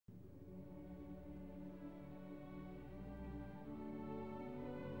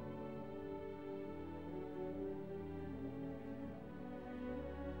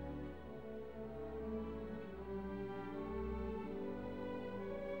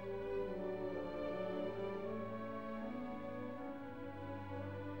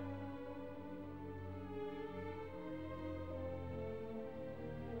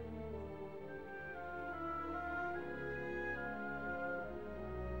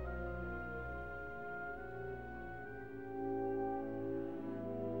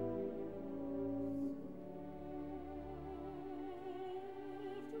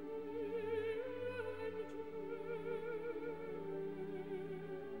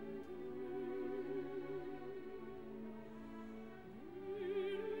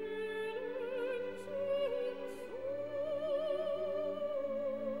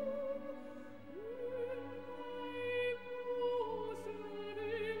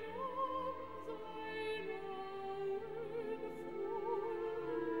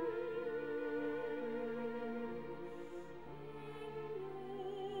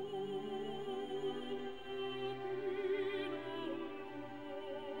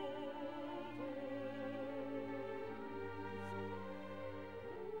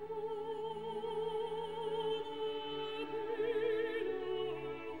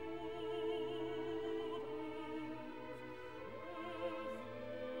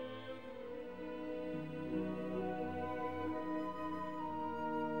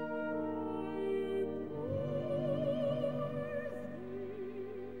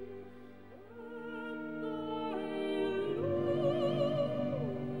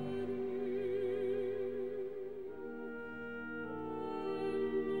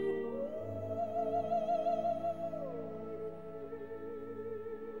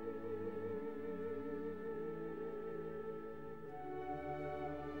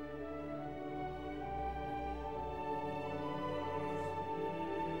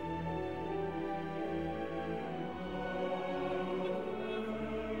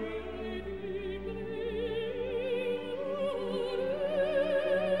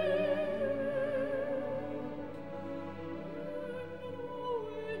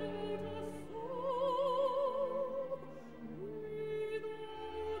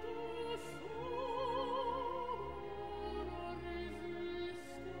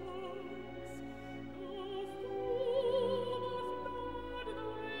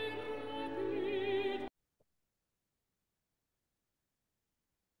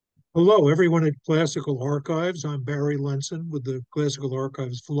Hello, everyone at Classical Archives. I'm Barry Lenson with the Classical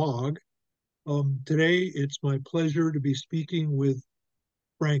Archives vlog. Today, it's my pleasure to be speaking with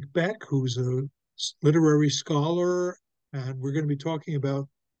Frank Beck, who's a literary scholar, and we're going to be talking about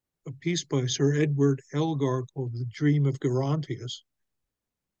a piece by Sir Edward Elgar called The Dream of Gerontius.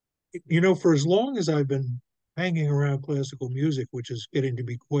 You know, for as long as I've been hanging around classical music, which is getting to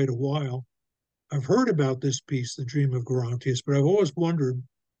be quite a while, I've heard about this piece, The Dream of Gerontius, but I've always wondered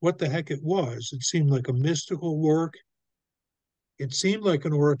what the heck it was. It seemed like a mystical work. It seemed like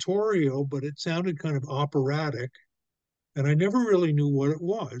an oratorio, but it sounded kind of operatic, and I never really knew what it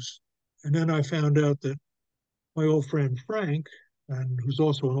was. And then I found out that my old friend Frank, and who's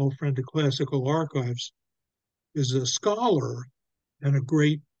also an old friend of Classical Archives, is a scholar and a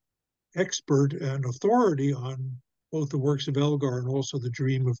great expert and authority on both the works of Elgar and also the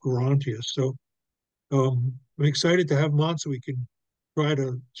Dream of Gerontius. So I'm excited to have him on so we can try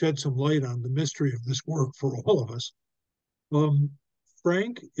to shed some light on the mystery of this work for all of us. Um,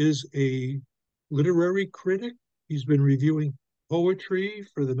 Frank is a literary critic. He's been reviewing poetry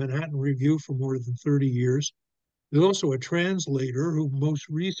for the Manhattan Review for more than 30 years. He's also a translator who most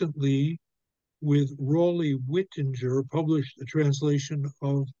recently, with Raleigh Whittinger, published a translation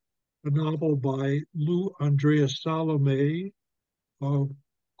of a novel by Lou Andreas Salome uh,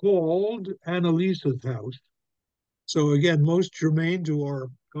 called Annalisa's House. So again, most germane to our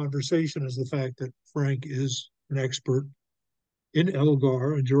conversation is the fact that Frank is an expert in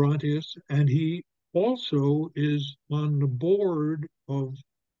Elgar and Gerontius, and he also is on the board of,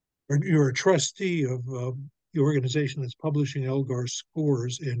 or you're a trustee of the organization that's publishing Elgar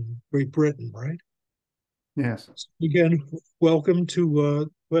scores in Great Britain, right? Yes, So again, welcome to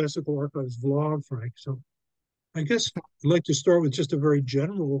Classical Archives vlog, Frank. So I guess I'd like to start with just a very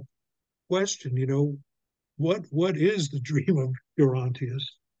general question. What is the dream of Gerontius?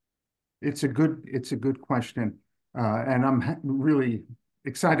 it's a good question, and I'm really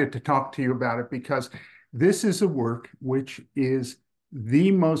excited to talk to you about it because this is a work which is the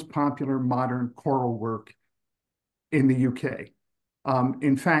most popular modern choral work in the UK.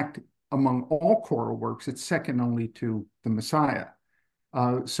 In fact, among all choral works, it's second only to the Messiah.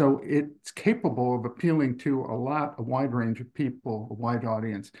 So it's capable of appealing to a wide range of people, a wide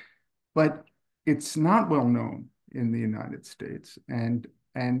audience, but it's not well known in the United States, and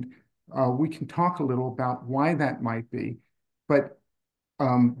we can talk a little about why that might be. But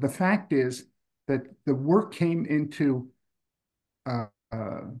the fact is that the work came into uh,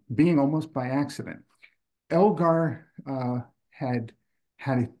 being almost by accident. Elgar had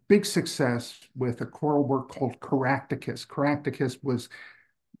had a big success with a choral work called Caractacus. Caractacus was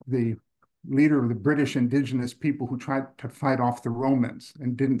the leader of the British indigenous people who tried to fight off the Romans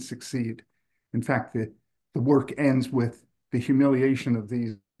and didn't succeed. In fact, the work ends with the humiliation of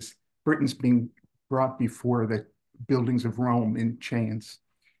these Britons being brought before the buildings of Rome in chains.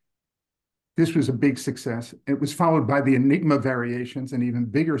 This was a big success. It was followed by the Enigma variations, an even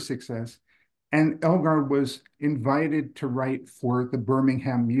bigger success. And Elgar was invited to write for the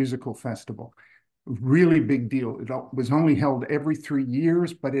Birmingham Musical Festival. Really big deal. It was only held every 3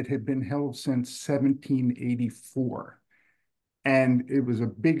 years, but it had been held since 1784. And it was a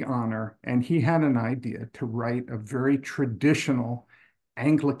big honor. And he had an idea to write a very traditional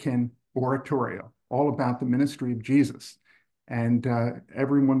Anglican oratorio, all about the ministry of Jesus. And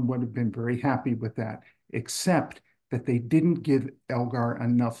everyone would have been very happy with that, except that they didn't give Elgar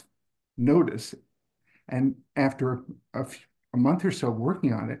enough notice. And after a month or so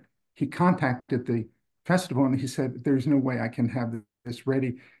working on it, he contacted the festival and he said, there's no way I can have this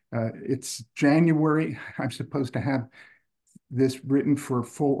ready. It's January. I'm supposed to have this written for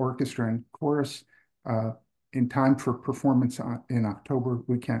full orchestra and chorus in time for performance in October.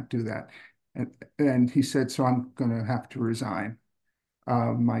 We can't do that. And he said, so I'm going to have to resign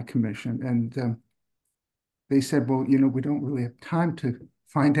my commission. And they said, well, we don't really have time to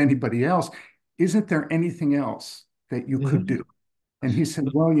find anybody else. Isn't there anything else that you could do? And he said,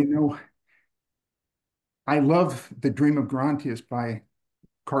 well, I love The Dream of Gerontius by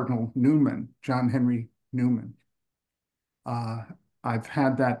Cardinal Newman, John Henry Newman. I've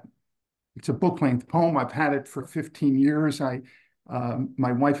had that. It's a book-length poem. I've had it for 15 years.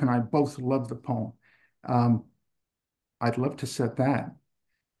 My wife and I both love the poem. I'd love to set that.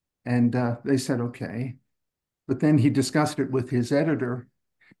 And they said, okay. But then he discussed it with his editor,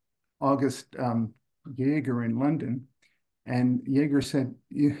 August Jaeger in London. And Jaeger said,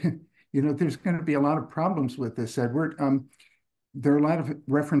 there's going to be a lot of problems with this, Edward. There are a lot of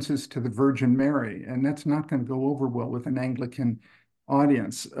references to the Virgin Mary, and that's not going to go over well with an Anglican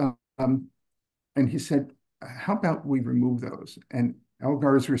audience. And he said, how about we remove those? And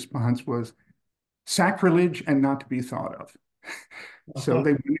Elgar's response was sacrilege and not to be thought of. So Uh-huh.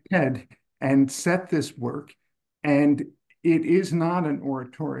 they went ahead and set this work, and it is not an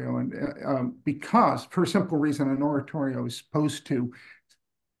oratorio, and because, for a simple reason, an oratorio is supposed to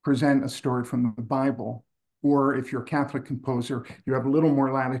present a story from the Bible, or if you're a Catholic composer, you have a little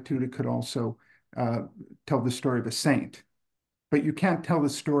more latitude. It could also tell the story of a saint, but you can't tell the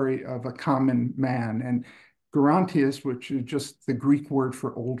story of a common man. And Gerontius, which is just the Greek word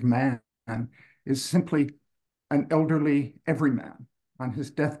for old man, is simply an elderly everyman on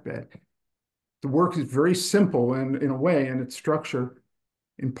his deathbed. The work is very simple in a way in its structure.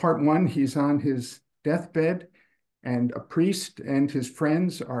 In part one, he's on his deathbed, and a priest and his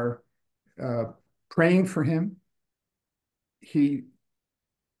friends are uh, praying for him. He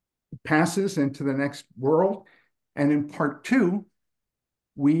passes into the next world. And in part two,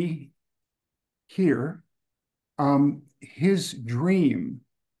 we hear his dream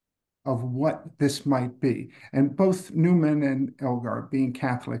of what this might be. And both Newman and Elgar, being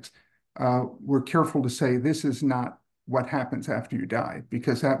Catholics, were careful to say this is not what happens after you die,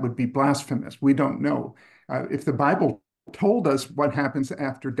 because that would be blasphemous. We don't know. If the Bible told us what happens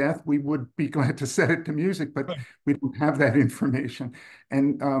after death, we would be glad to set it to music, but Right. we don't have that information.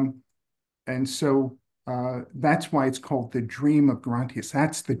 And so that's why it's called the Dream of Gerontius.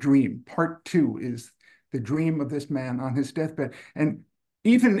 That's the dream. Part two is the dream of this man on his deathbed. And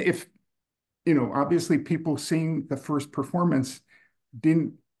even if, obviously people seeing the first performance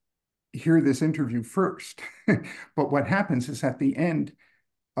didn't hear this interview first. But what happens is at the end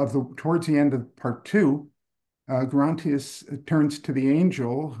towards the end of part two, Gerontius turns to the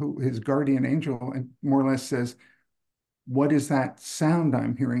angel, his guardian angel, and more or less says, "What is that sound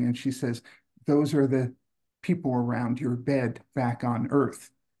I'm hearing?" And she says, "Those are the people around your bed back on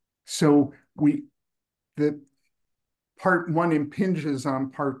Earth." So the part one impinges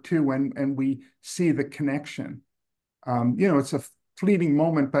on part two, and we see the connection. It's a fleeting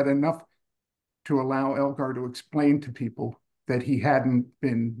moment, but enough to allow Elgar to explain to people that he hadn't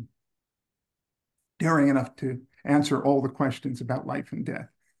been daring enough to answer all the questions about life and death.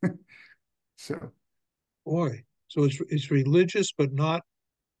 So Boy, so it's religious, but not,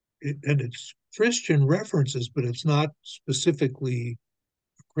 and it's Christian references, but it's not specifically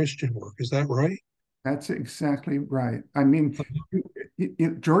a Christian work. Is that right? that's exactly right. I mean,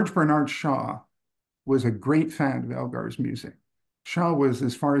 George Bernard Shaw was a great fan of Elgar's music. Shaw was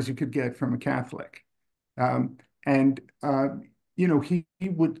as far as you could get from a Catholic. Um, and, he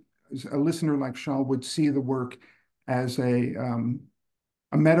would, a listener like Shaw would see the work as a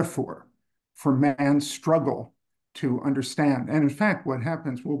metaphor for man's struggle to understand. And in fact, what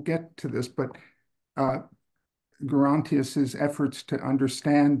happens, we'll get to this, but uh, Gerontius's efforts to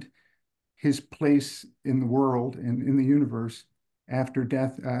understand his place in the world and in the universe after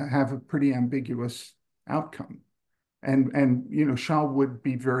death have a pretty ambiguous outcome. And Shaw would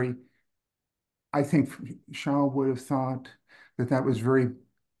be very, I think Shaw would have thought that that was very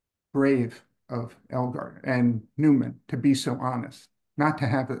brave of Elgar and Newman to be so honest, not to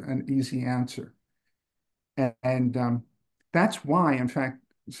have an easy answer. And that's why, in fact,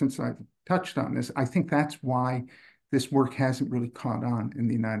 since I've touched on this, I think that's why this work hasn't really caught on in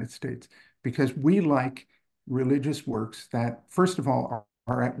the United States, because we like religious works that, first of all,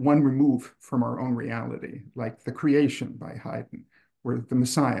 are at one remove from our own reality, like The Creation by Haydn, or The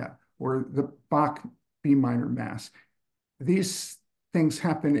Messiah, or the Bach B minor Mass. These things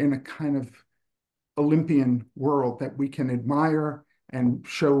happen in a kind of Olympian world that we can admire and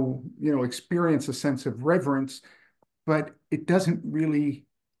show, experience a sense of reverence, but it doesn't really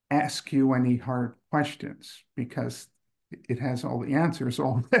ask you any hard questions because it has all the answers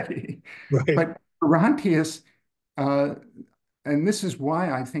already. Right. But Gerontius, uh, and this is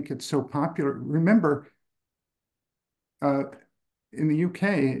why I think it's so popular. Remember, uh, in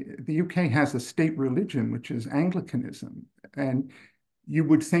the UK has a state religion, which is Anglicanism. And you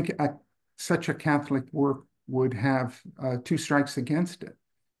would think such a Catholic work would have two strikes against it.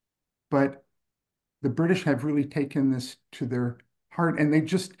 But the British have really taken this to their heart, and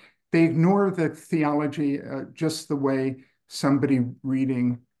they ignore the theology just the way somebody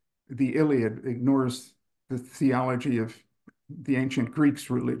reading the Iliad ignores the theology of the ancient Greeks'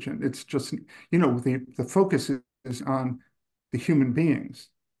 religion. It's just, the focus is on the human beings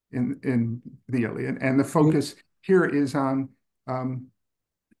in the Iliad, and the focus here um,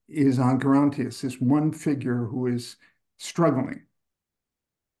 is on Gerontius, this one figure who is struggling.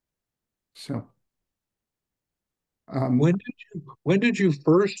 So, um, When did you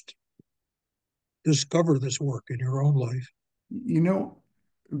first discover this work in your own life? you know,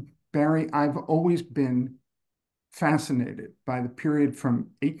 Barry, I've always been fascinated by the period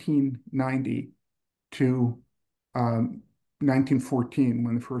from 1890 to 1914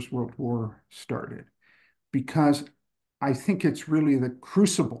 when the First World War started, because I think it's really the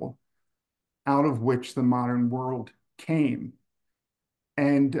crucible out of which the modern world came.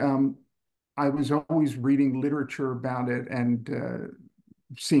 And I was always reading literature about it and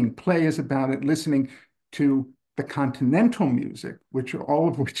seeing plays about it, listening to the continental music, which all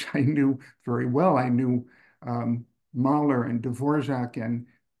of which I knew very well. I knew Mahler and Dvorak and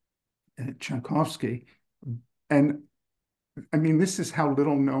Tchaikovsky. And I mean, this is how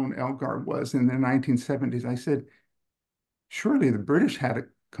little known Elgar was in the 1970s. I said, surely the British had a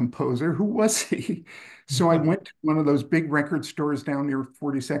composer. Who was he? So I went to one of those big record stores down near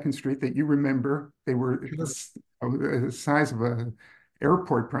 42nd Street that you remember. They were Sure. the size of an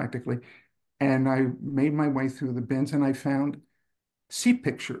airport practically. And I made my way through the bins and I found Sea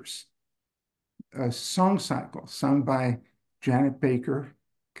Pictures, a song cycle sung by Janet Baker,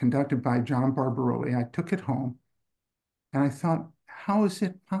 conducted by John Barbaroli. I took it home and I thought, how is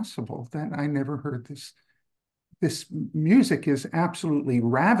it possible that I never heard this? This music is absolutely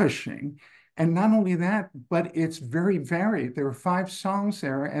ravishing. And not only that, but it's very varied. There are 5 songs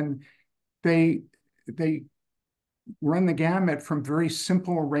there, and they run the gamut from very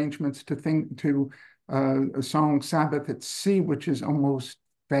simple arrangements to a song Sabbath at Sea, which is almost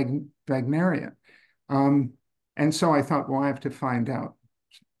Wagnerian. Um, and so I thought, well, I have to find out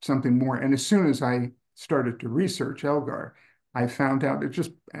something more. And as soon as I started to research Elgar, I found out it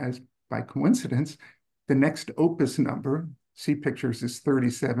just as by coincidence, the next opus number, Sea Pictures, is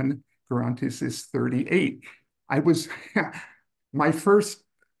 37, Gerontius is 38. I was, my first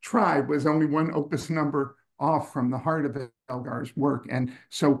try was only one opus number off from the heart of Elgar's work. And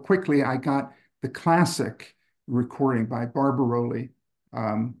so quickly I got the classic recording by Barbaroli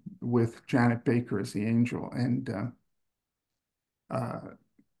with Janet Baker as the angel. And,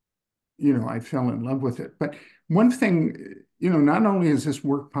 I fell in love with it. But one thing, not only is this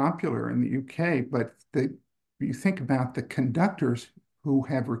work popular in the UK, but you think about the conductors who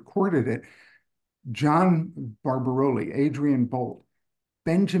have recorded it: John Barbaroli, Adrian Bolt,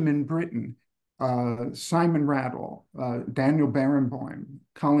 Benjamin Britten, Simon Rattle, Daniel Barenboim,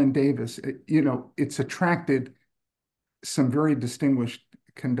 Colin Davis. It's attracted some very distinguished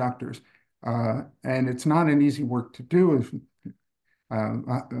conductors. And it's not an easy work to do.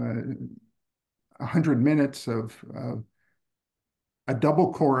 100 minutes of a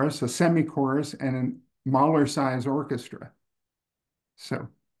double chorus, a semi-chorus, and a Mahler-size orchestra. So,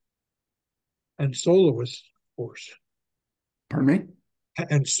 And soloists, of course. pardon me?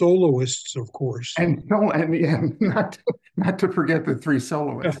 And soloists, of course. And yeah, not to forget the 3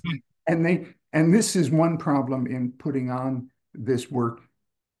 soloists. And this is one problem in putting on this work.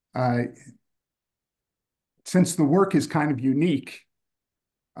 Since the work is kind of unique,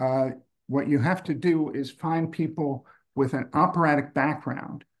 what you have to do is find people with an operatic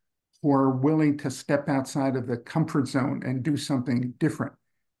background who are willing to step outside of the comfort zone and do something different.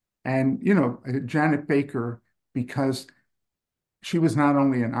 And, Janet Baker, because she was not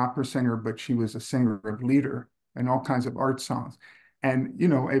only an opera singer, but she was a singer of lieder and all kinds of art songs. And,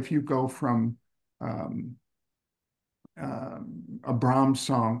 if you go from a Brahms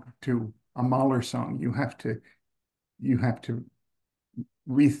song to a Mahler song, you have to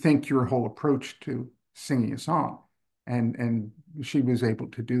rethink your whole approach to singing a song. And she was able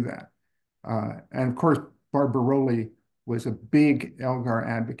to do that. And of course, Barbaroli was a big Elgar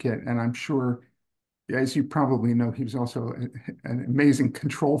advocate. And I'm sure, as you probably know, he was also an amazing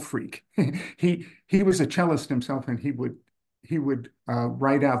control freak. He was a cellist himself, and he would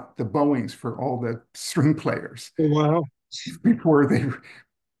write out the bowings for all the string players Wow. before they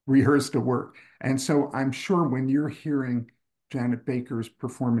rehearsed a work. And so I'm sure when you're hearing Janet Baker's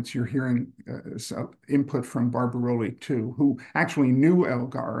performance, you're hearing some input from Barbaroli too, who actually knew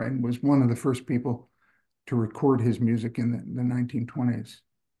Elgar and was one of the first people to record his music in the 1920s.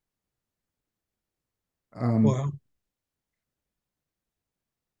 Wow.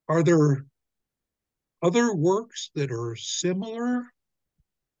 Are there other works that are similar,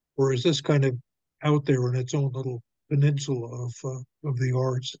 or is this kind of out there in its own little peninsula of the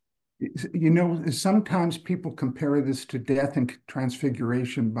arts? Sometimes people compare this to Death and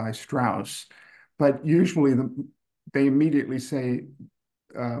Transfiguration by Strauss, but usually they immediately say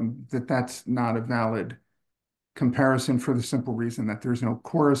that that's not a valid comparison for the simple reason that there's no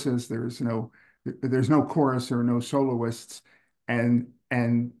choruses, there's no chorus or no soloists, and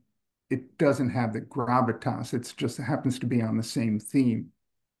it doesn't have the gravitas. It happens to be on the same theme.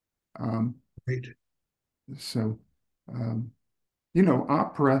 Right. So,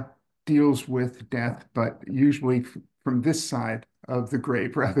 opera deals with death, but usually from this side of the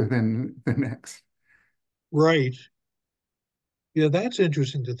grave rather than the next. Right. Yeah, that's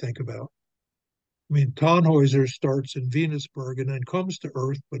interesting to think about. I mean, Tannhäuser starts in Venusberg and then comes to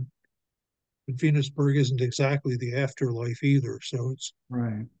Earth, but Venusberg isn't exactly the afterlife either. So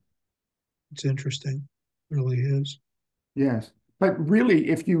Right. it's interesting. It really is. Yes. But really,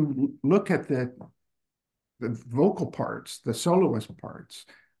 if you look at the vocal parts, the soloist parts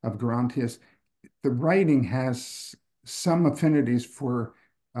of Gerontius, the writing has some affinities for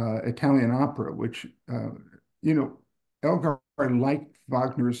Italian opera, which, you know, Elgar liked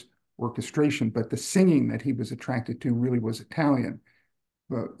Wagner's orchestration, but the singing that he was attracted to really was Italian,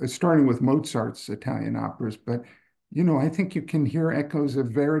 starting with Mozart's Italian operas. But, you know, I think you can hear echoes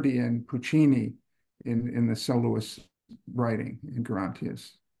of Verdi and Puccini in the soloist writing in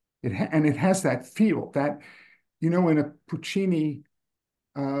Gerontius. And it has that feel that, you know, in a Puccini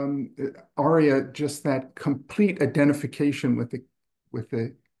aria, just that complete identification with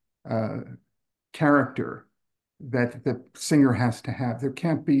the uh, character that the singer has to have. There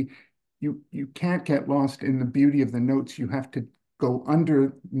can't be you can't get lost in the beauty of the notes. You have to go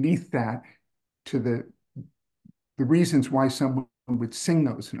underneath that to the reasons why someone would sing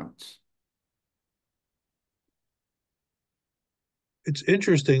those notes. It's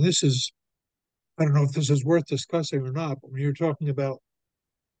interesting. I don't know if this is worth discussing or not, but when you're talking about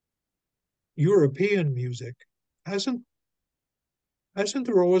European music, hasn't hasn't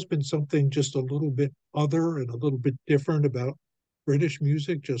there always been something just a little bit other and a little bit different about British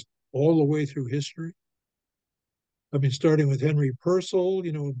music, just all the way through history? I mean, starting with Henry Purcell,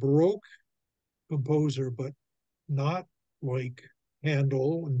 a Baroque composer, but not like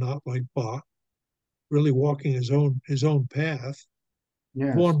Handel and not like Bach, really walking his own path.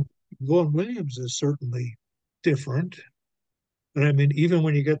 Yes, Vaughan Vaughan Williams is certainly different. But I mean, even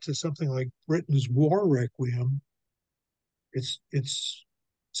when you get to something like Britain's War Requiem, it's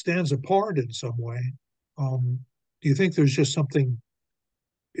stands apart in some way. Do you think there's just something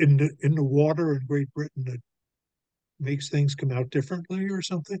in the water in Great Britain that makes things come out differently or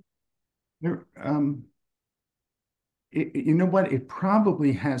something? there. You know what? It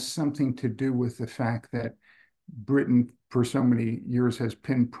probably has something to do with the fact that Britain, for so many years, has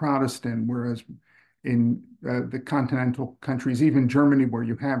been Protestant, whereas in the continental countries, even Germany, where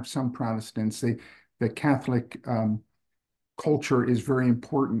you have some Protestants, the Catholic culture is very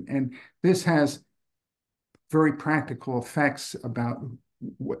important. And this has very practical effects about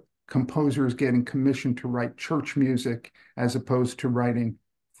what composers getting commissioned to write church music as opposed to writing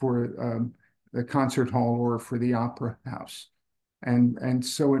for the concert hall or for the opera house. And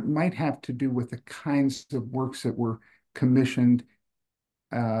so it might have to do with the kinds of works that were commissioned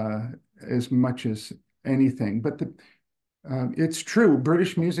uh, as much as anything. But it's true,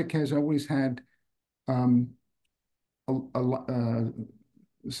 British music has always had um,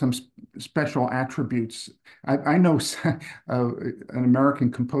 some special attributes. I know an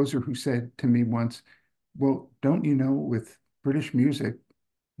American composer who said to me once, well, don't you know with British music,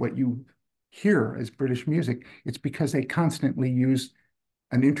 what you hear as British music, it's because they constantly use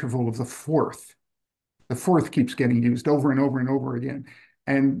an interval of the fourth. The fourth keeps getting used over and over and over again.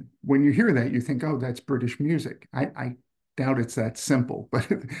 And when you hear that, you think, oh, that's British music. I doubt it's that simple, but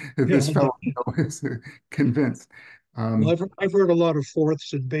Yeah, this fellow is convinced. well, Um, I've heard a lot of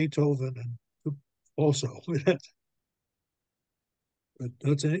fourths in Beethoven and also,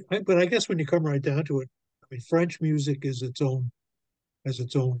 but I guess when you come right down to it, I mean, French music is its own has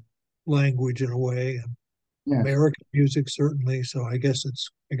its own language in a way, and yes. American music certainly. So I guess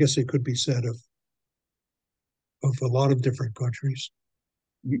it could be said of a lot of different countries.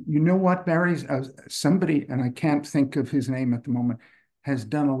 You know what, Barry? Somebody, and I can't think of his name at the moment, has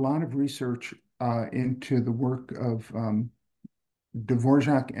done a lot of research into the work of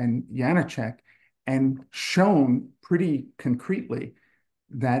Dvorak and Janacek and shown pretty concretely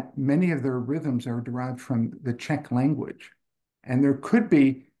that many of their rhythms are derived from the Czech language. And there could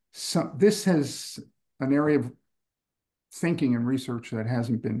be this has an area of thinking and research that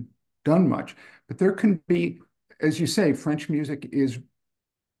hasn't been done much, but there can be, as you say, French music is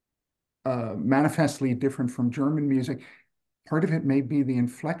manifestly different from German music. Part of it may be the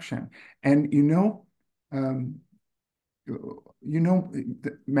inflection. And um,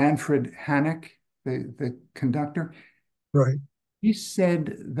 Manfred Hanek, the conductor, Right. he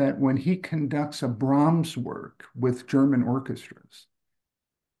said that when he conducts a Brahms work with German orchestras,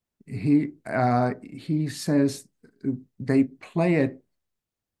 he says they play it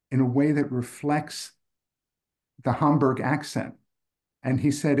in a way that reflects the Hamburg accent. And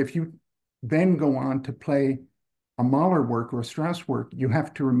he said, if you then go on to play a Mahler work or a Strauss work, you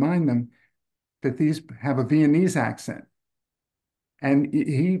have to remind them that these have a Viennese accent. And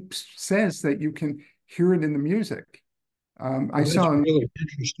he says that you can hear it in the music. I Well, that's saw, really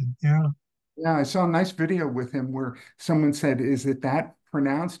interesting. Yeah. yeah, I saw a nice video with him where someone said, "Is it that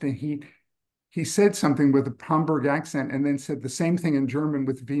pronounced?" And he said something with a Hamburg accent, and then said the same thing in German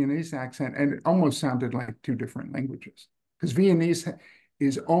with Viennese accent, and it almost sounded like two different languages. Because Viennese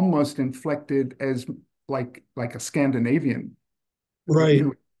is almost inflected as like a Scandinavian, Right.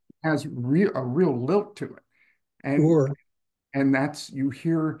 has a real lilt to it, and Sure. and that's you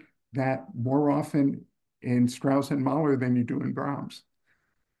hear that more often in Strauss and Mahler than you do in Brahms.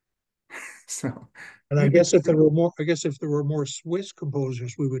 So And I maybe guess if there were more, I guess if there were more Swiss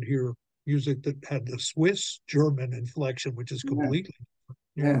composers, we would hear music that had the Swiss German inflection, which is yes, completely,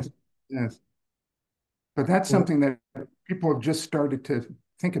 yeah. yes, yes. But that's Well, something that people have just started to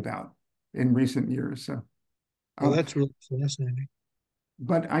think about in recent years. So, well, um, that's really fascinating.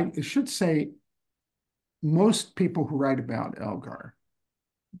 but I should say most people who write about Elgar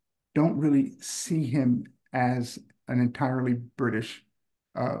don't really see him as an entirely British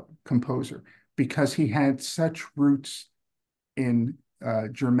composer because he had such roots in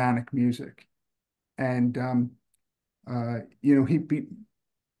Germanic music. And, he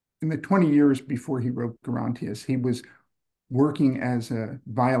in the 20 years before he wrote Gerontius, he was working as a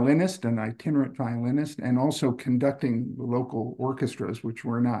violinist, an itinerant violinist, and also conducting the local orchestras, which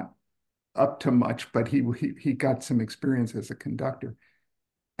were not up to much, but he got some experience as a conductor.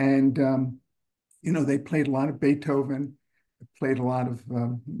 And they played a lot of Beethoven, played a lot of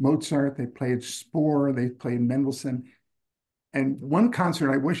Mozart, they played Spohr, they played Mendelssohn. And one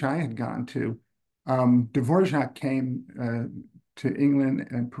concert I wish I had gone to, Dvorak came to England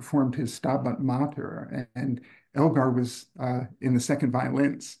and performed his Stabat Mater, and Elgar was in the second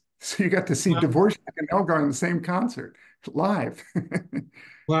violins. So you got to see Wow. Dvorak and Elgar in the same concert live.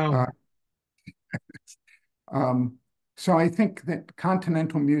 Wow. uh, um, so I think that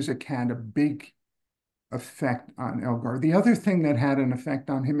continental music had a big effect on Elgar. The other thing that had an effect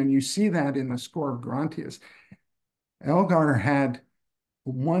on him, and you see that in the score of Gerontius, Elgar had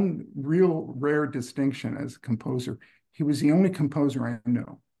one real rare distinction as a composer. He was the only composer I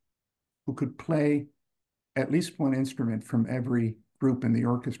know who could play at least one instrument from every group in the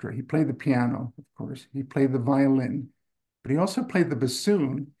orchestra. He played the piano, of course. He played the violin, but he also played the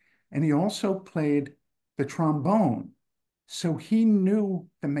bassoon, and he also played the trombone. So he knew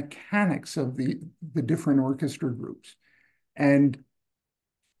the mechanics of the different orchestra groups. And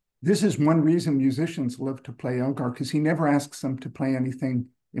this is one reason musicians love to play Elgar, because he never asks them to play anything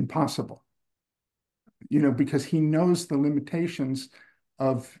impossible, because he knows the limitations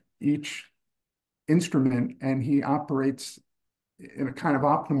of each instrument and he operates in a kind of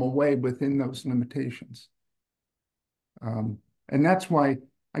optimal way within those limitations. And that's why,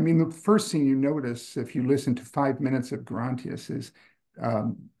 I mean, the first thing you notice if you listen to 5 minutes of Gerontius is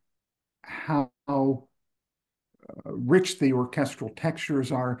how rich the orchestral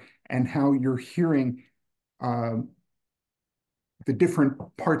textures are and how you're hearing the different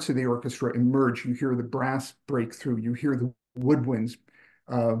parts of the orchestra emerge. You hear the brass break through, you hear the woodwinds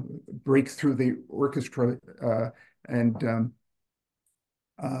break through the orchestra, and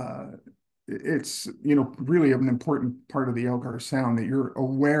it's really an important part of the Elgar sound that you're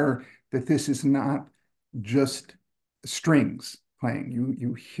aware that this is not just strings playing.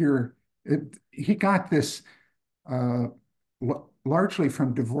 You hear it. He got this largely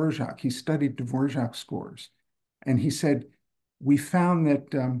from Dvorak. He studied Dvorak scores, and he said, we found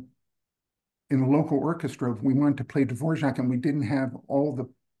that in the local orchestra, we wanted to play Dvorak and we didn't have all the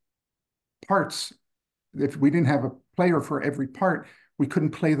parts. If we didn't have a player for every part, we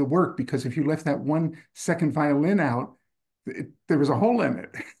couldn't play the work, because if you left that one second violin out, there was a hole in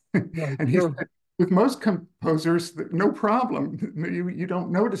it. Right. And he Sure. said, with most composers, no problem. You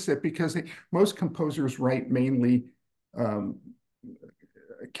don't notice it because most composers write mainly um,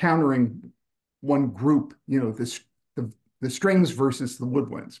 countering one group, the strings versus the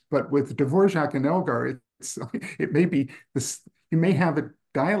woodwinds. But with Dvorak and Elgar, it may be this. You may have a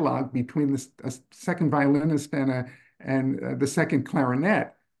dialogue between a second violinist and the second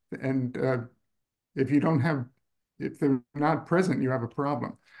clarinet, and if they're not present, you have a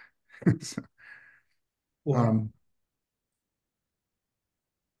problem. So, Boy. um,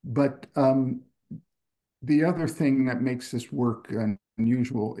 but the other thing that makes this work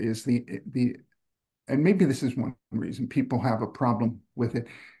unusual is and maybe this is one reason people have a problem with it.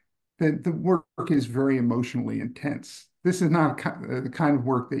 The work is very emotionally intense. This is not the kind of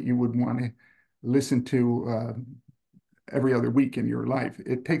work that you would want to listen to every other week in your life.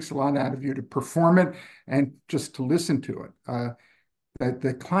 It takes a lot out of you to perform it and just to listen to it.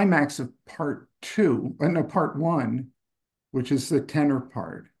 The climax of part one, which is the tenor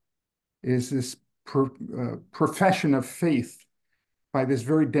part, is this profession of faith by this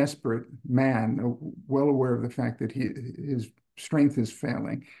very desperate man, well aware of the fact that his strength is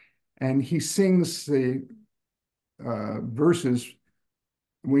failing. And he sings the verses.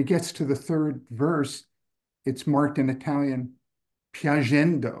 When he gets to the third verse, it's marked in Italian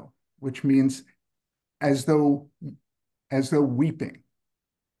piangendo, which means as though weeping.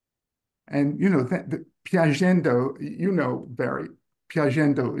 And the piangendo, Barry,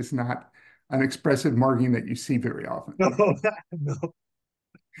 piangendo is not an expressive marking that you see very often. No, no,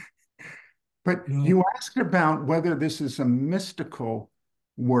 But no. you asked about whether this is a mystical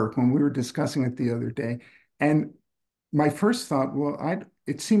work when we were discussing it the other day. And my first thought, well,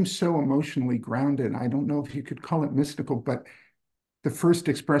 it seems so emotionally grounded. I don't know if you could call it mystical, but the first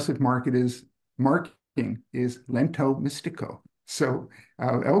expressive marking is lento mystico. So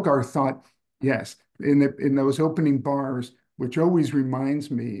Elgar thought, yes, in those opening bars, which always reminds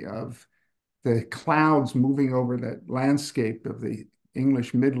me of the clouds moving over that landscape of the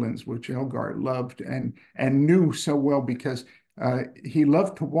English Midlands, which Elgar loved and knew so well because he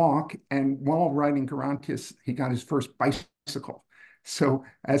loved to walk. And while writing Gerontius, he got his first bicycle. So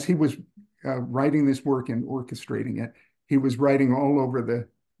as he was writing this work and orchestrating it, he was riding all over the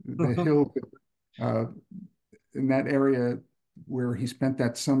hill in that area where he spent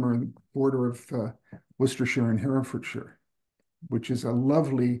that summer in the border of Worcestershire and Herefordshire, which is a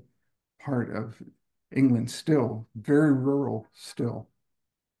lovely part of England still, very rural still.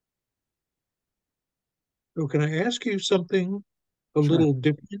 So can I ask you something a Sure. little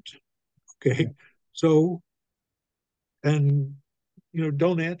different? Yeah. Okay. So, and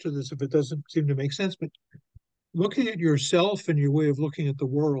don't answer this if it doesn't seem to make sense, but looking at yourself and your way of looking at the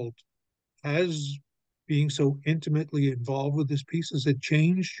world, has being so intimately involved with this piece, has it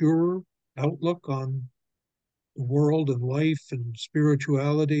changed your outlook on the world and life and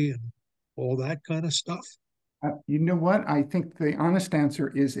spirituality and all that kind of stuff? You know what? I think the honest answer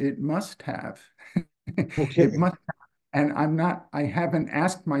is it must have. It Okay. must, and I haven't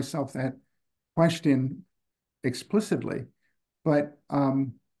asked myself that question explicitly, but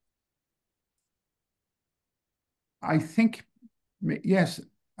I think, yes,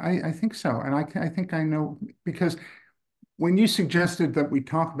 I think so. And I think I know because when you suggested that we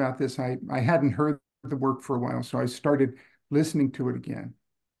talk about this, I hadn't heard the work for a while, so I started listening to it again.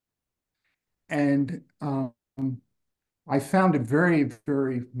 And I found it very,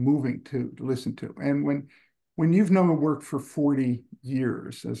 very moving to listen to. And when you've known a work for 40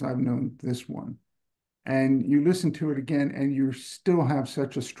 years, as I've known this one, and you listen to it again and you still have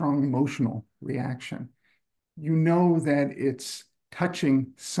such a strong emotional reaction, you know that it's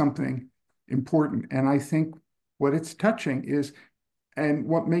touching something important. And I think what it's touching is, and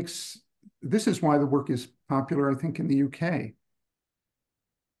what makes this is why the work is popular, I think, in the UK.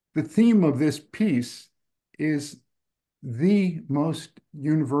 The theme of this piece is the most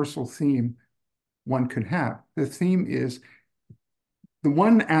universal theme one could have. The theme is the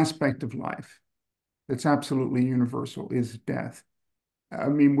one aspect of life that's absolutely universal is death. I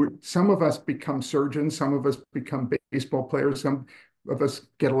mean, some of us become surgeons, some of us become baseball players, some of us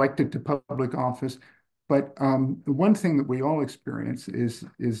get elected to public office. But the one thing that we all experience is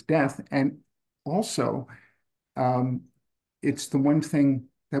death. And also, um, it's the one thing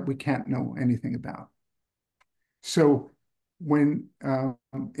that we can't know anything about. So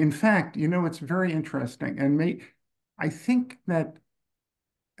in fact, it's very interesting. And I think that,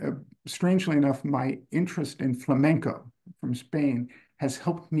 uh, strangely enough, my interest in flamenco from Spain has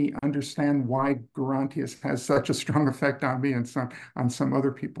helped me understand why Gerontius has such a strong effect on me and on some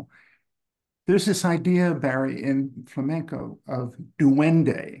other people. There's this idea, Barry, in flamenco of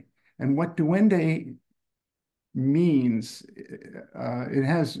duende. And what duende means, it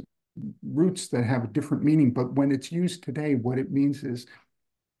has roots that have a different meaning, but when it's used today, what it means is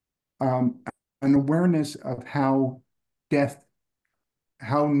an awareness of how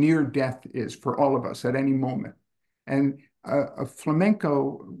near death is for all of us at any moment. And a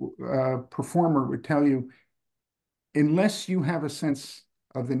flamenco performer would tell you, unless you have a sense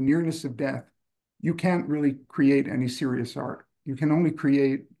of the nearness of death, you can't really create any serious art. You can only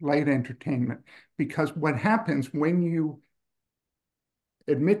create light entertainment, because what happens when you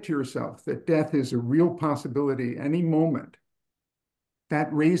admit to yourself that death is a real possibility any moment,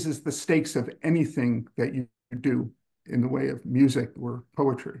 that raises the stakes of anything that you do in the way of music or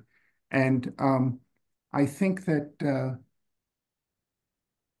poetry. And I think that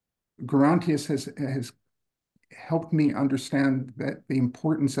Gerontius has helped me understand that the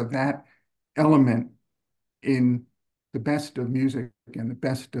importance of that element in the best of music and the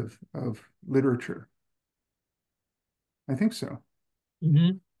best of literature. I think so.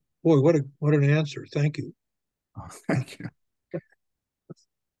 Mm-hmm. Boy, what an answer. Thank you. Oh, thank you.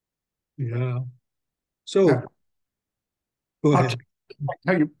 Yeah. Uh, So go I'll ahead.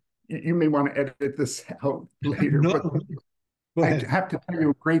 tell you, you may want to edit this out later, No, but go I ahead. have to tell you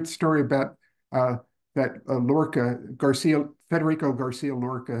a great story about that Federico Garcia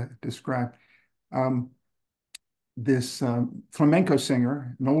Lorca described. Um, this flamenco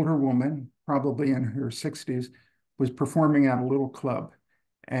singer, an older woman, probably in her 60s, was performing at a little club.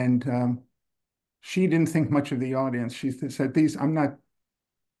 And she didn't think much of the audience. She said, I'm not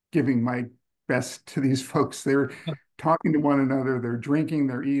giving my best to these folks. They're talking to one another, they're drinking,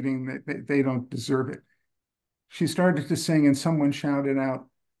 they're eating, they don't deserve it. She started to sing, and someone shouted out,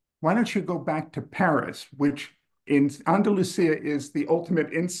 "Why don't you go back to Paris?" Which in Andalusia is the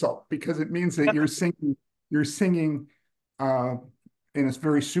ultimate insult because it means that you're singing uh, in a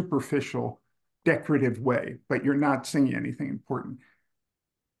very superficial, decorative way, but you're not singing anything important.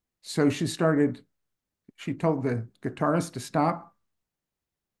 So she told the guitarist to stop.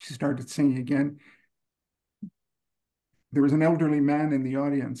 She started singing again. There was an elderly man in the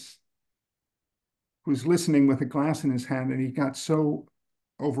audience who was listening with a glass in his hand, and he got so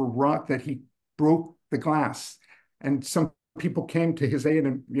overwrought that he broke the glass. And some people came to his aid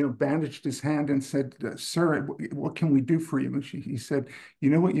and bandaged his hand and said, "Sir, what can we do for you?" And he said, "You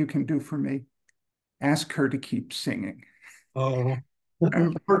know what you can do for me? Ask her to keep singing." Oh,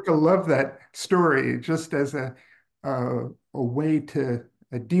 And Lorca loved that story just as a way to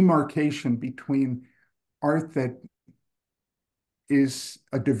a demarcation between art that is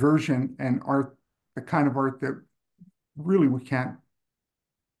a diversion and art, the kind of art that really we can't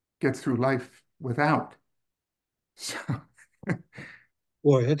get through life without. So,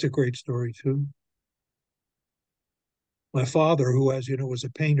 boy, that's a great story too. My father, who, as you know, was a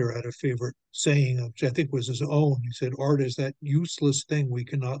painter, had a favorite saying, which I think was his own. He said, "Art is that useless thing we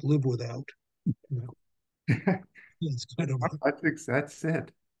cannot live without." You know, it's kind of, I think that's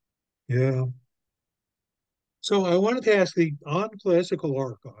it. yeah. So I wanted to ask the on classical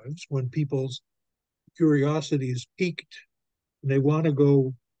archives, when people's curiosity is piqued and they want to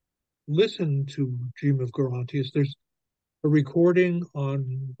go listen to Dream of Gerontius, there's a recording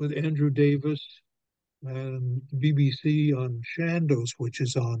on with Andrew Davis and BBC on Shandos, which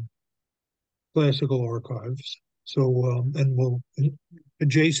is on classical archives. So, and we'll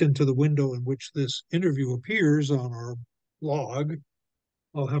adjacent to the window in which this interview appears on our blog,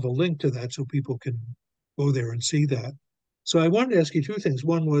 I'll have a link to that so people can go there and see that. So I wanted to ask you two things.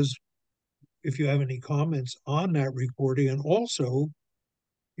 One was if you have any comments on that recording, and also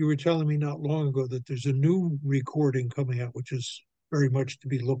you were telling me not long ago that there's a new recording coming out, which is very much to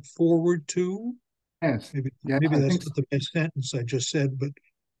be looked forward to. Yes. Maybe Yeah, maybe I that's think not the best sentence I just said, but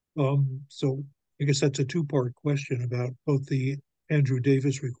so I guess that's a two-part question about both the Andrew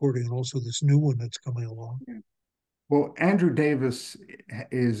Davis recording and also this new one that's coming along. so. Well, Andrew Davis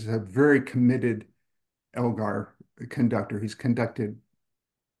is a very committed Elgar conductor. He's conducted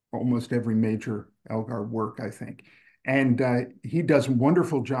almost every major Elgar work, I think. And he does a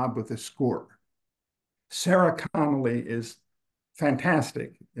wonderful job with the score. Sarah Connolly is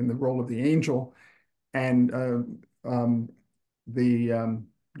fantastic in the role of the angel. And the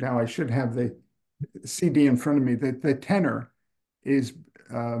now I should have the CD in front of me. The tenor is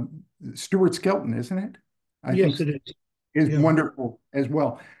Stuart Skelton, isn't it? I think Yes, it is. is Yeah. wonderful as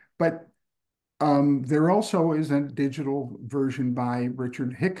well. But there also is a digital version by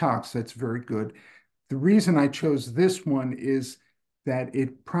Richard Hickox that's very good. The reason I chose this one is that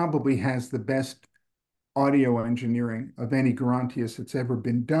it probably has the best audio engineering of any Gerontius that's ever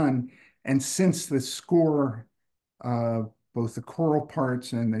been done. And since the score, uh, both the choral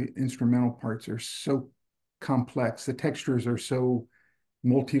parts and the instrumental parts are so complex, the textures are so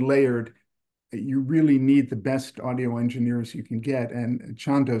multi-layered, you really need the best audio engineers you can get, and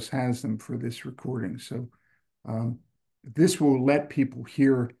Chandos has them for this recording. So um, this will let people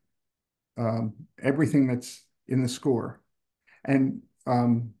hear everything that's in the score. And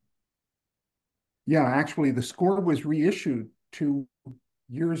yeah, actually, the score was reissued 2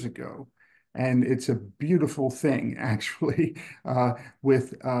 years ago, and it's a beautiful thing, actually,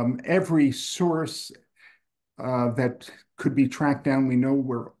 with every source that could be tracked down. We know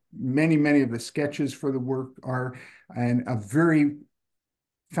where many of the sketches for the work are, and a very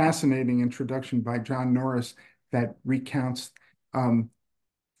fascinating introduction by John Norris that recounts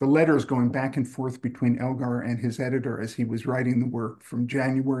the letters going back and forth between Elgar and his editor as he was writing the work from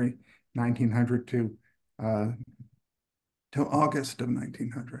January 1900 to uh, till August of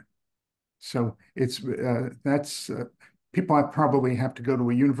 1900. So it's that's people I probably have to go to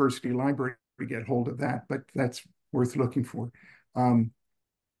a university library to get hold of that, but that's worth looking for. Um,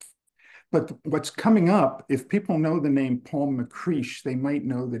 but what's coming up, if people know the name Paul McCreish, they might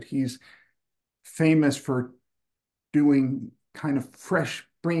know that he's famous for doing kind of fresh,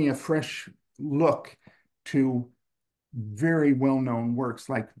 bringing a fresh look to very well-known works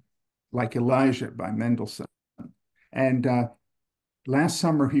like Elijah by Mendelssohn. And last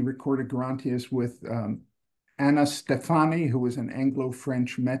summer, he recorded Gerontius with Anna Stefani, who was an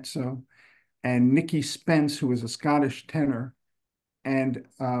Anglo-French mezzo, and Nicky Spence, who was a Scottish tenor, and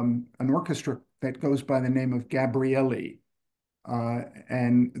an orchestra that goes by the name of Gabrielli.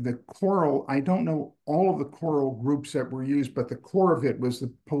 And the choral, I don't know all of the choral groups that were used, but the core of it was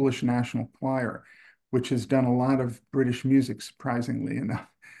the Polish National Choir, which has done a lot of British music, surprisingly enough.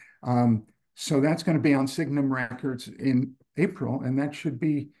 So that's going to be on Signum Records in April, and that should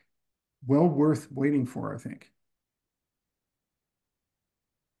be well worth waiting for, I think.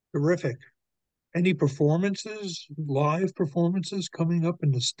 Terrific. Any performances, live performances coming up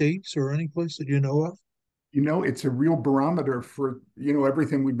in the States or any place that you know of? You know, it's a real barometer for,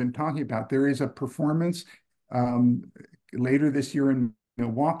 everything we've been talking about. There is a performance um, later this year in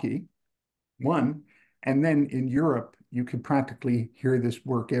Milwaukee, one, and then in Europe, you could practically hear this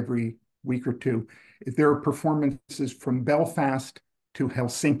work every week or two. There are performances from Belfast to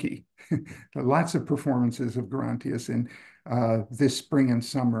Helsinki. Lots of performances of Gerontius in this spring and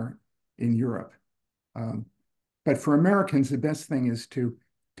summer in Europe. But for Americans, the best thing is to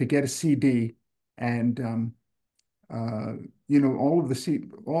get a CD and all of the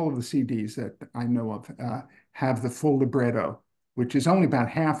CDs that I know of have the full libretto, which is only about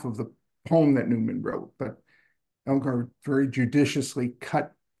half of the poem that Newman wrote, but Elgar very judiciously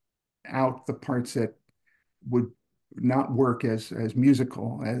cut out the parts that would not work as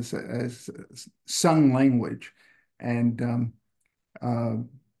musical, as sung language. And so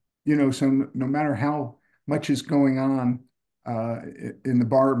no matter how much is going on in the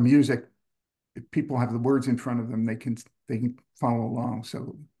bar of music, if people have the words in front of them, they can follow along.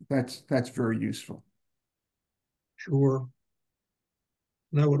 So that's very useful. Sure.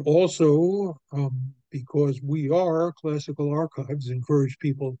 And I would also, because we are Classical Archives, encourage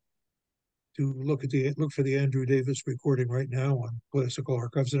people to look for the Andrew Davis recording right now on Classical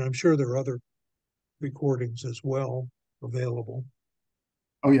Archives, and I'm sure there are other recordings as well available.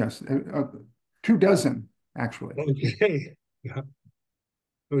 Oh yes, 24, actually. Okay. Yeah.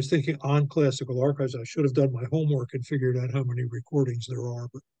 I was thinking on Classical Archives, I should have done my homework and figured out how many recordings there are,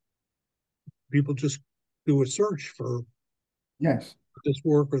 but people just do a search for Yes. this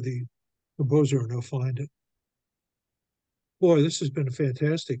work or the composer and they'll find it. Boy, this has been a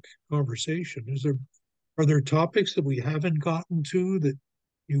fantastic conversation. Are there topics that we haven't gotten to that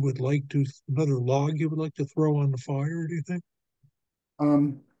you would like to, another log you would like to throw on the fire, do you think?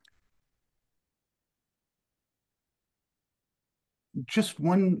 Um, just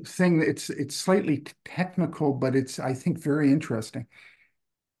one thing that it's slightly technical, but it's, I think, very interesting.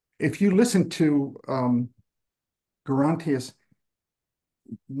 If you listen to Gerontius,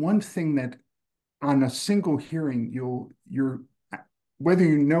 one thing that on a single hearing, you're whether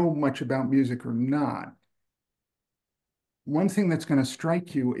you know much about music or not, one thing that's going to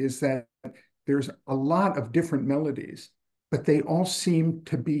strike you is that there's a lot of different melodies, but they all seem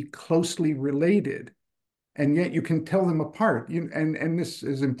to be closely related. And yet you can tell them apart. And this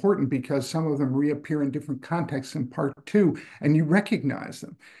is important because some of them reappear in different contexts in part two, and you recognize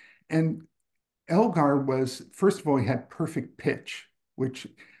them. And Elgar was, first of all, he had perfect pitch, which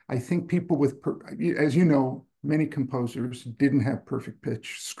I think people as you know, many composers didn't have perfect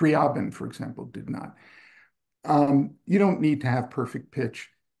pitch. Scriabin, for example, did not. You don't need to have perfect pitch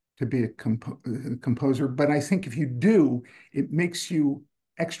to be a composer, but I think if you do, it makes you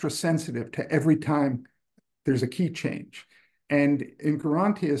extra sensitive to every time there's a key change. And in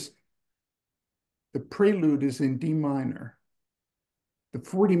Gerontius, the prelude is in D minor. The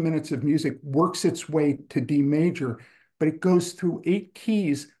 40 minutes of music works its way to D major, but it goes through 8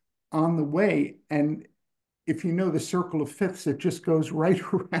 keys on the way. And if you know the circle of fifths, it just goes right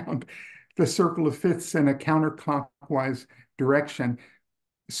around the circle of fifths in a counterclockwise direction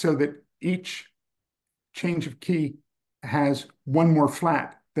so that each change of key has one more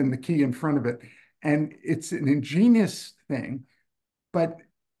flat than the key in front of it. And it's an ingenious thing, but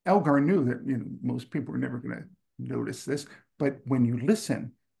Elgar knew that most people were never going to notice this. But when you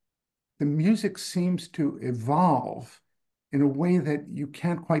listen, the music seems to evolve in a way that you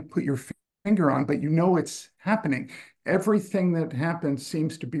can't quite put your finger on, but you know it's happening. Everything that happens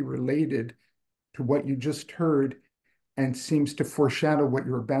seems to be related to what you just heard and seems to foreshadow what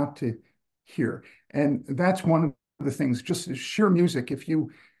you're about to hear. And that's one of the things, just sheer music. If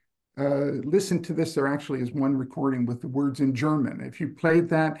you listen to this, there actually is one recording with the words in German. If you played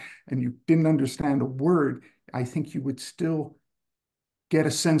that and you didn't understand a word, I think you would still get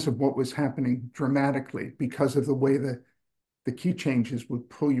a sense of what was happening dramatically because of the way the key changes would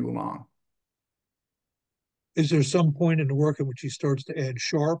pull you along. Is there some point in the work in which he starts to add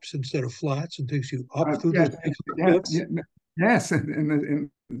sharps instead of flats and takes you up through those Yes, major yeah, fifths? yeah, yes, in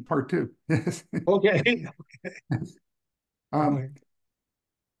part two, yes. Okay. Um, Right.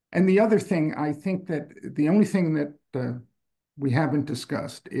 and the other thing, I think that the only thing that we haven't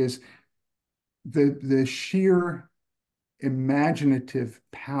discussed is the sheer imaginative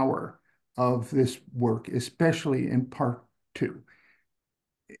power of this work, especially in part two.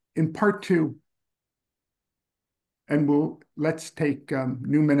 In part two, and let's take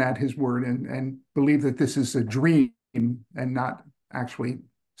Newman at his word and believe that this is a dream and not actually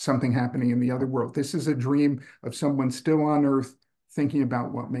something happening in the other world. This is a dream of someone still on Earth thinking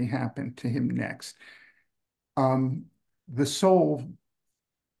about what may happen to him next. The soul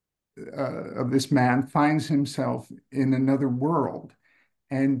of this man finds himself in another world,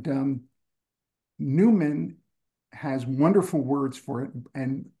 and Newman has wonderful words for it,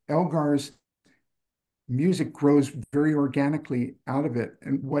 and Elgar's music grows very organically out of it.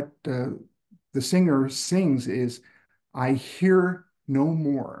 And what the singer sings is, I hear no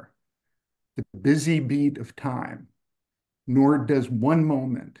more the busy beat of time, nor does one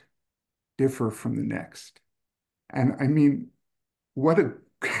moment differ from the next. And I mean, what a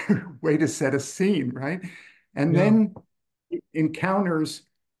way to set a scene, right? And Yeah. then encounters,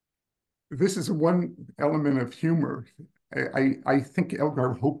 this is one element of humor. I think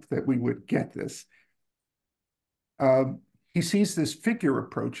Elgar hoped that we would get this. He sees this figure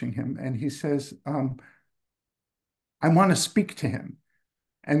approaching him and he says, I want to speak to him.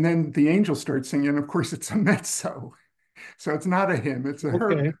 And then the angel starts singing. Of course, it's a mezzo. So it's not a him, it's a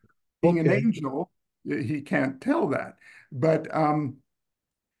her. Okay. Being an Okay. angel, he can't tell that. But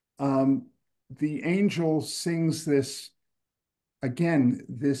the angel sings this, again,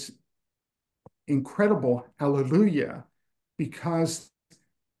 this incredible hallelujah, because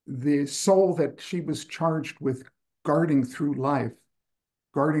the soul that she was charged with guarding through life,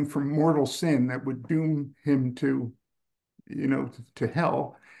 guarding from mortal sin that would doom him to, to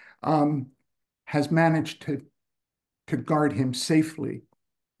hell, um, has managed to guard him safely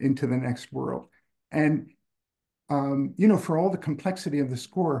into the next world. And for all the complexity of the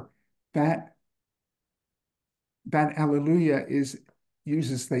score, that that Alleluia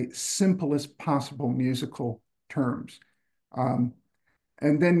uses the simplest possible musical terms. Um,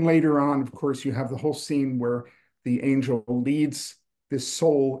 and then later on, of course, you have the whole scene where the angel leads this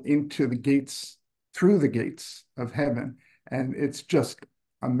soul into the gates, through the gates of heaven. And it's just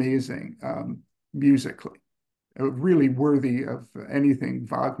amazing musically, really worthy of anything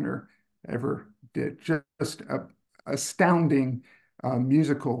Wagner ever did. Just astounding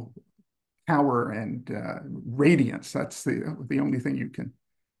musical power and radiance. That's the only thing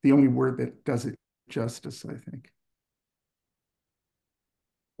the only word that does it justice, I think.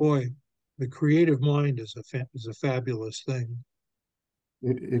 Boy, the creative mind is a fabulous thing.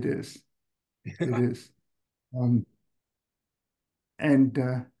 It is. It Yeah. is. Um, and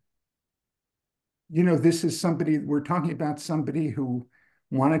this is somebody, we're talking about somebody who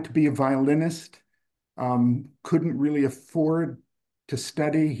wanted to be a violinist, couldn't really afford to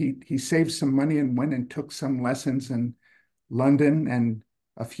study. He saved some money and went and took some lessons in London and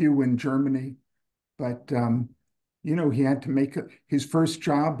a few in Germany. But he had to his first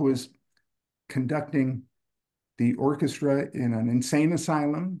job was conducting the orchestra in an insane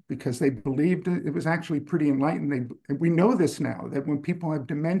asylum because they believed it was actually pretty enlightened. We know this now, that when people have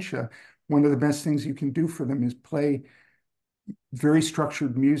dementia, one of the best things you can do for them is play very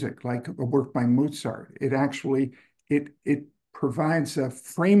structured music, like a work by Mozart. It provides a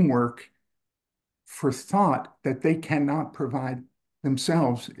framework for thought that they cannot provide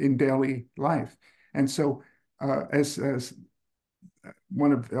themselves in daily life. And so, as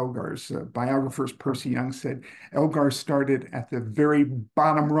one of Elgar's biographers, Percy Young, said, Elgar started at the very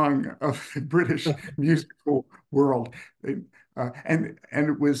bottom rung of the British musical world. And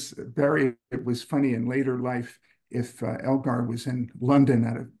it was funny in later life if Elgar was in London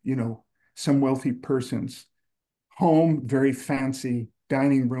at some wealthy person's home, very fancy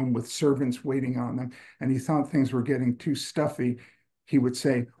dining room with servants waiting on them, and he thought things were getting too stuffy, he would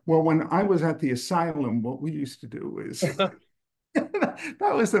say, well, when I was at the asylum, what we used to do is that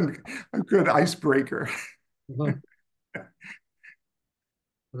was a good icebreaker.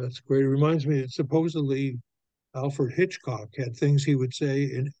 That's great. It reminds me that supposedly Alfred Hitchcock had things he would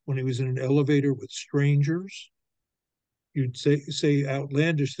say when he was in an elevator with strangers. You'd say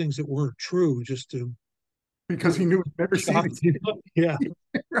outlandish things that weren't true just to because he knew he'd never see shock these. people. Yeah,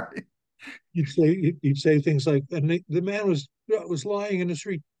 Right. you'd say things like, and the man was lying in the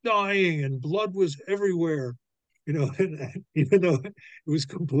street, dying, and blood was everywhere. And even though it was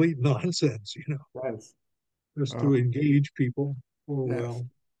complete nonsense, Yes. just Uh, to engage people. Oh yes.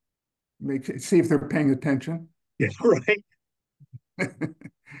 well, See if they're paying attention. yeah, right. Yeah,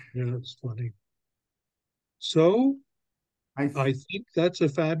 it's funny. So I I think that's a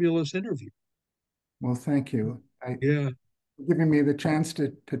fabulous interview. well, thank you. Yeah, Giving me the chance to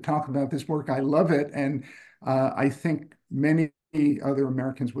talk about this work. I love it, and I think many other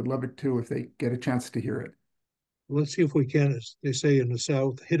Americans would love it too if they get a chance to hear it. let's see if we can, as they say in the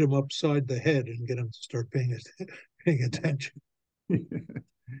South, hit them upside the head and get them to start paying attention.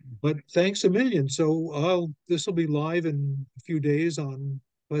 But thanks a million. So this will be live in a few days on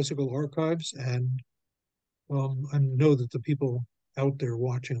Classical Archives, and I know that the people out there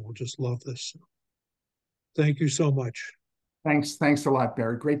watching will just love this. Thank you so much. Thanks a lot,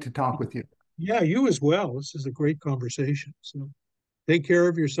 Barry. Great to talk with you. Yeah, you as well. This is a great conversation. So take care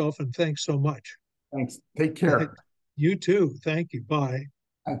of yourself and thanks so much. Thanks. Take care. You too. Thank you. Bye.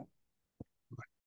 Bye.